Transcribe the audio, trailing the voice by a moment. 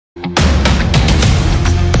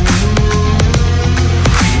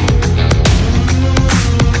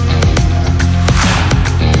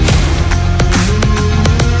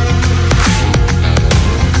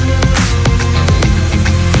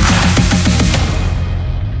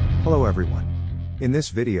everyone. In this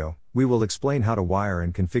video, we will explain how to wire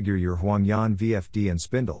and configure your Huanyang VFD and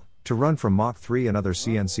Spindle to run from Mach 3 and other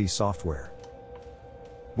CNC software.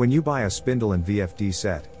 When you buy a Spindle and VFD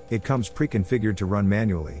set, it comes pre-configured to run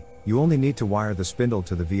manually. You only need to wire the Spindle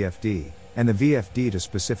to the VFD, and the VFD to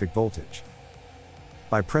specific voltage.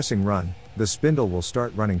 By pressing run, the Spindle will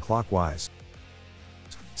start running clockwise.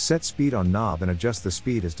 Set speed on knob and adjust the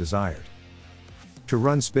speed as desired. To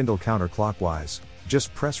run Spindle counterclockwise,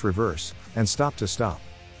 just press reverse, and stop to stop.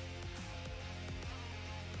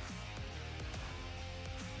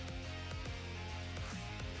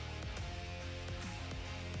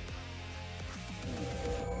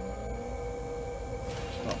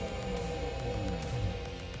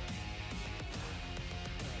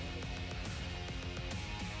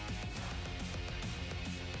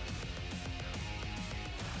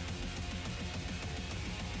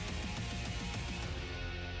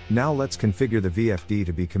 Now let's configure the VFD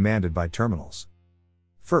to be commanded by terminals.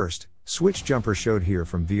 First, switch jumper showed here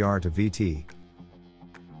from VR to VT.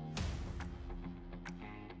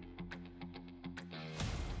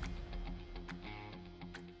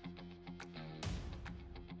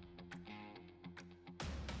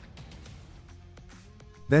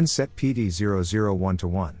 Then set PD001 to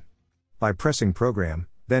 1. By pressing program,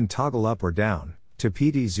 then toggle up or down to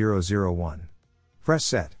PD001. Press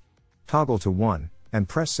set. Toggle to 1. And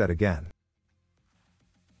press set again.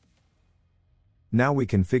 Now we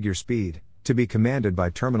configure speed to be commanded by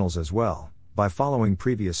terminals as well, by following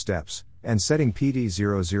previous steps, and setting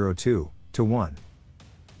PD002 to 1.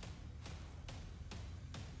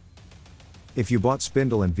 If you bought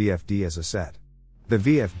Spindle and VFD as a set, the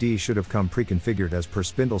VFD should have come pre-configured as per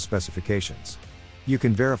Spindle specifications. You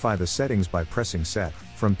can verify the settings by pressing set,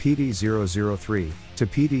 from PD003 to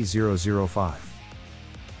PD005.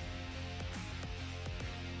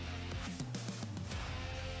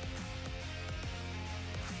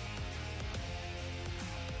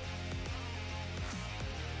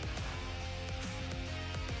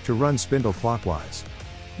 To run Spindle clockwise,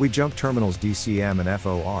 we jump terminals DCM and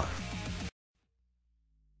FOR.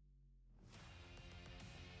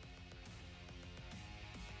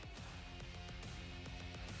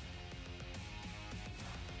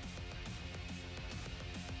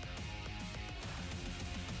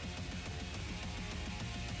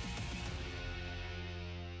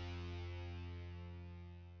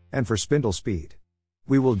 And for Spindle speed,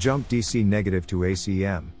 we will jump DC negative to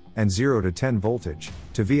ACM, and 0 to 10 voltage,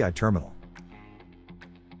 to VI terminal.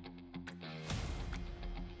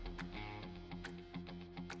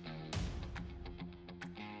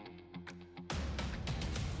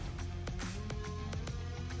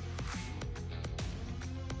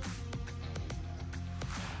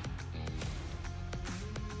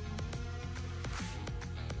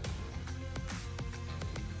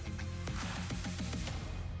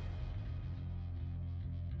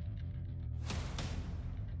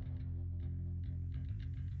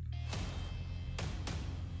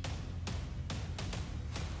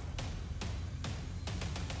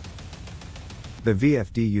 The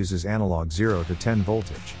VFD uses analog 0 to 10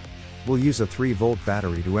 voltage. We'll use a 3-volt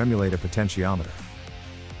battery to emulate a potentiometer.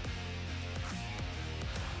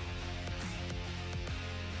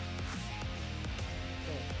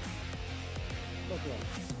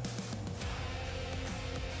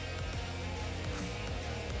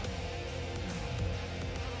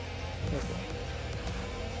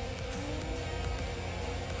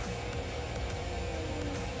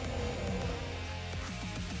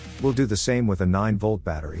 We'll do the same with a 9-volt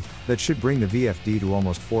battery, that should bring the VFD to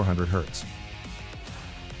almost 400 Hz.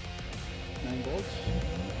 9 volts?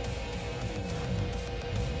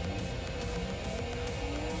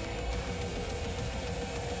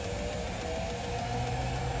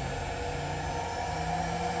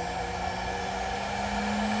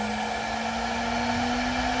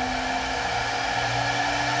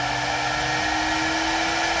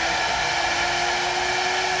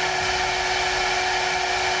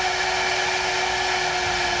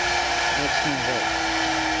 That's 9 volts.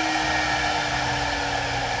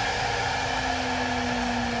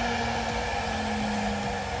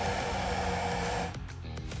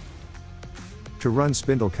 To run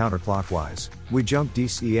Spindle counterclockwise, we jump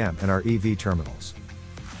DCM and our EV terminals.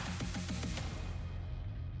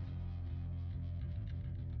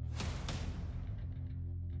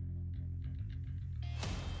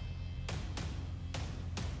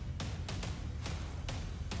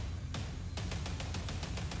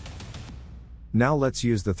 Now let's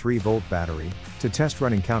use the 3-volt battery to test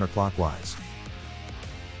running counterclockwise.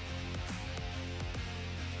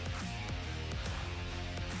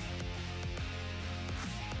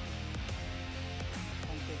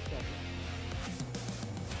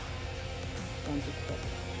 20 step.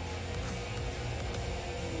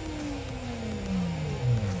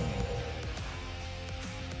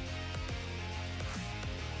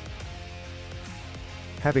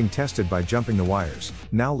 Having tested by jumping the wires,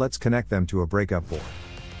 now let's connect them to a breakup board.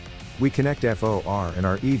 We connect FOR and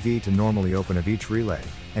our EV to normally open of each relay,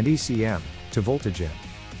 and ECM, to voltage in.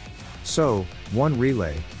 So, one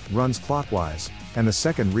relay runs clockwise, and the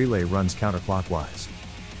second relay runs counterclockwise.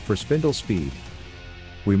 For spindle speed,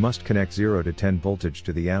 we must connect 0 to 10 voltage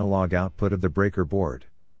to the analog output of the breaker board.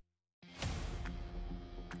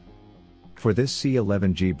 For this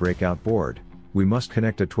C11G breakout board, we must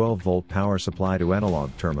connect a 12-volt power supply to analog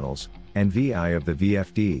terminals, and VI of the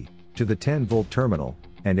VFD, to the 10-volt terminal,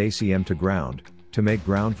 and ACM to ground, to make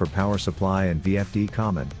ground for power supply and VFD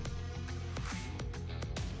common.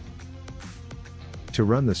 To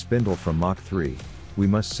run the spindle from Mach 3, we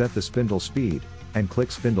must set the spindle speed, and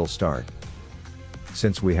click spindle start.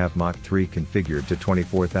 Since we have Mach 3 configured to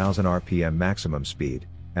 24,000 RPM maximum speed,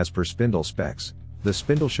 as per spindle specs, the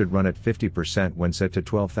spindle should run at 50% when set to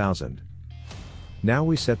 12,000. Now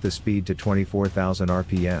we set the speed to 24,000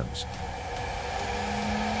 RPMs.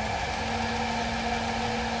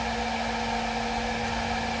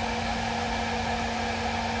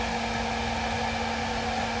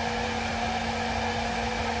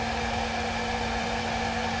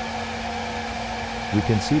 We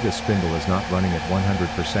can see the spindle is not running at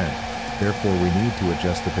 100%, therefore we need to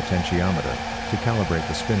adjust the potentiometer, to calibrate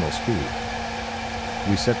the spindle speed.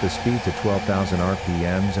 We set the speed to 12,000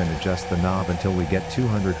 RPMs and adjust the knob until we get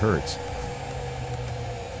 200 Hz.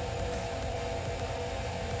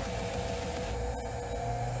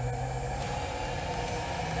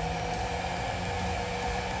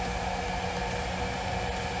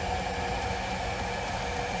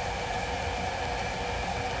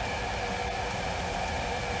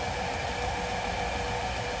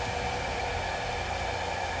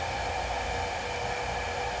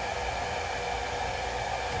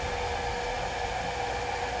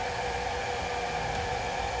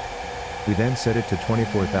 We then set it to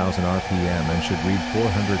 24,000 RPM and should read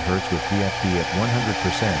 400 Hz with VFD at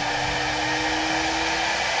 100%.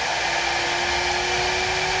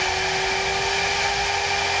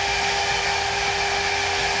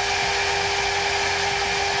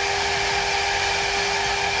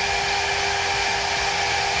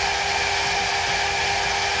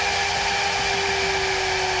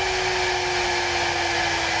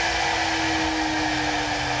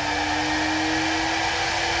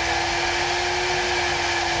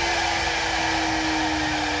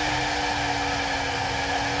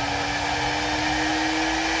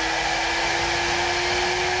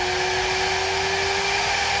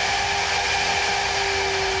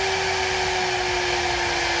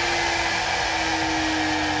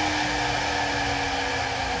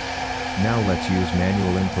 Now let's use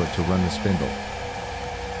manual input to run the spindle.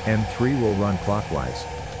 M3 will run clockwise.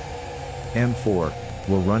 M4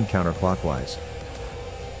 will run counterclockwise.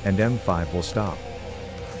 And M5 will stop.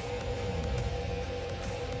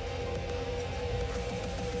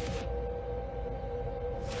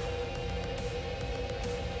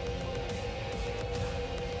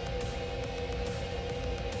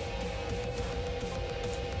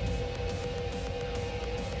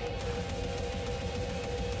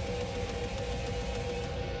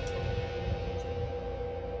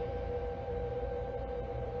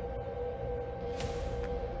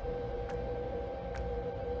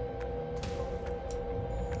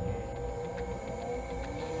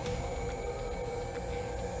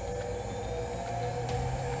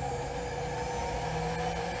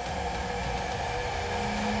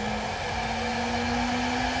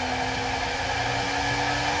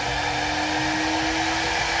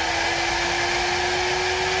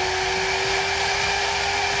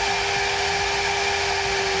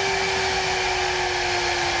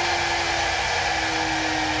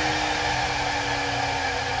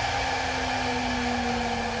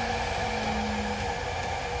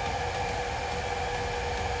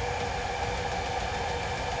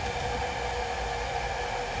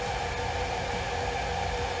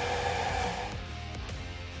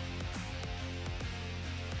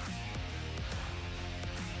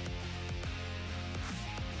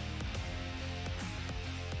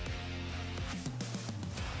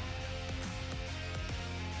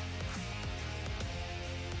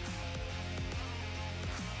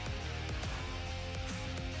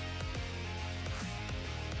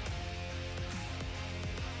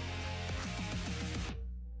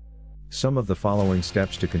 Some of the following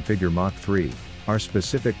steps to configure Mach 3 are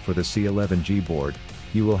specific for the C11G board.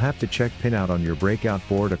 You will have to check pinout on your breakout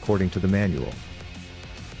board according to the manual.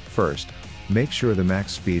 First, Make sure the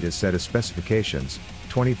max speed is set as specifications,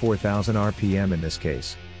 24,000 RPM in this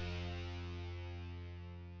case.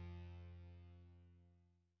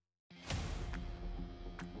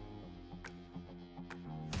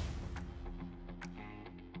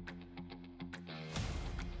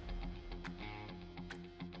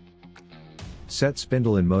 Set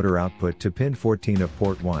spindle and motor output to pin 14 of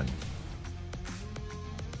port 1.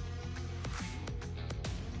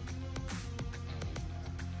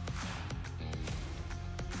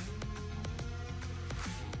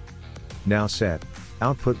 Now set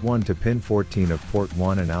output 1 to pin 14 of port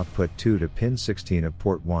 1 and output 2 to pin 16 of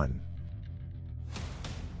port 1.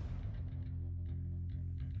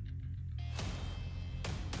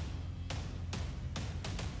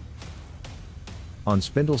 On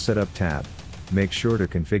Spindle Setup tab, make sure to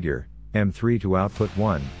configure M3 to output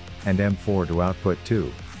 1 and M4 to output 2.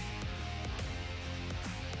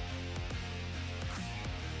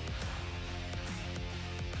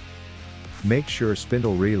 Make sure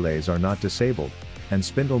spindle relays are not disabled, and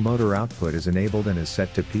spindle motor output is enabled and is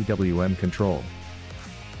set to PWM control.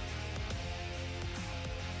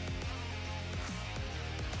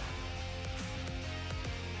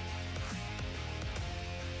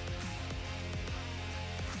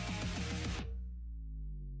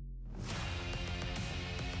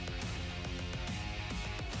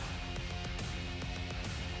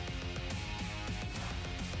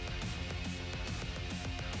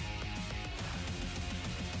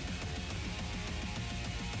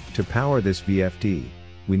 To power this VFD,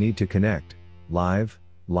 we need to connect live,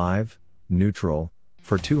 neutral,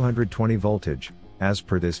 for 220 voltage, as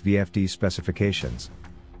per this VFD specifications.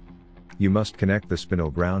 You must connect the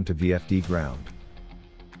spindle ground to VFD ground.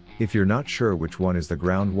 If you're not sure which one is the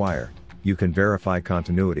ground wire, you can verify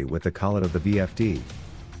continuity with the collet of the VFD.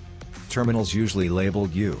 Terminals usually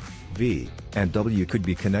labeled U, V, and W could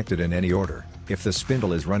be connected in any order. If the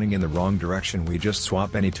spindle is running in the wrong direction, we just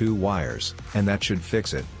swap any two wires, and that should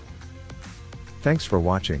fix it. Thanks for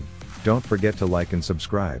watching. Don't forget to like and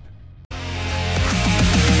subscribe.